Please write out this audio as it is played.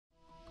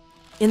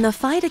In the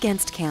fight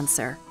against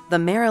cancer, the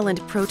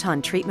Maryland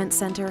Proton Treatment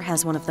Center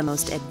has one of the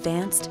most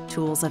advanced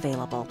tools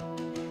available.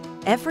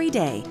 Every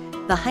day,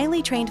 the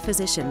highly trained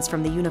physicians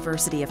from the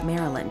University of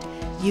Maryland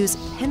use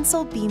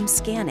pencil beam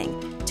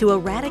scanning to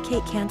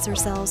eradicate cancer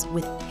cells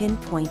with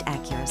pinpoint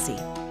accuracy.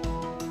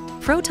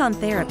 Proton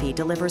therapy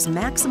delivers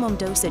maximum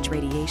dosage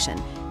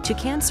radiation to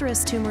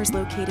cancerous tumors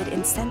located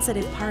in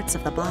sensitive parts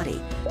of the body,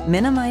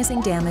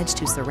 minimizing damage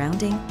to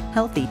surrounding,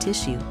 healthy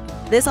tissue.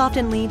 This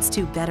often leads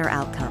to better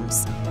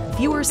outcomes,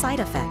 fewer side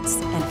effects,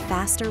 and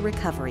faster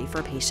recovery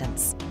for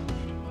patients.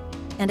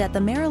 And at the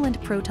Maryland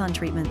Proton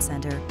Treatment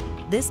Center,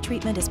 this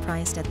treatment is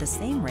priced at the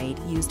same rate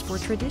used for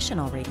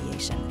traditional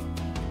radiation.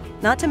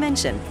 Not to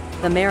mention,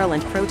 the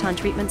Maryland Proton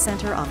Treatment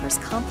Center offers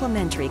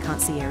complimentary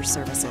concierge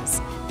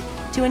services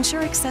to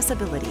ensure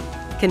accessibility,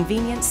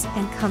 convenience,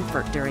 and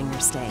comfort during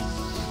your stay.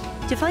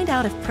 To find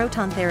out if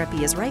proton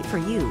therapy is right for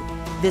you,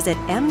 visit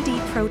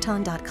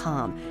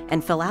mdproton.com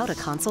and fill out a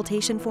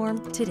consultation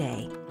form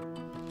today.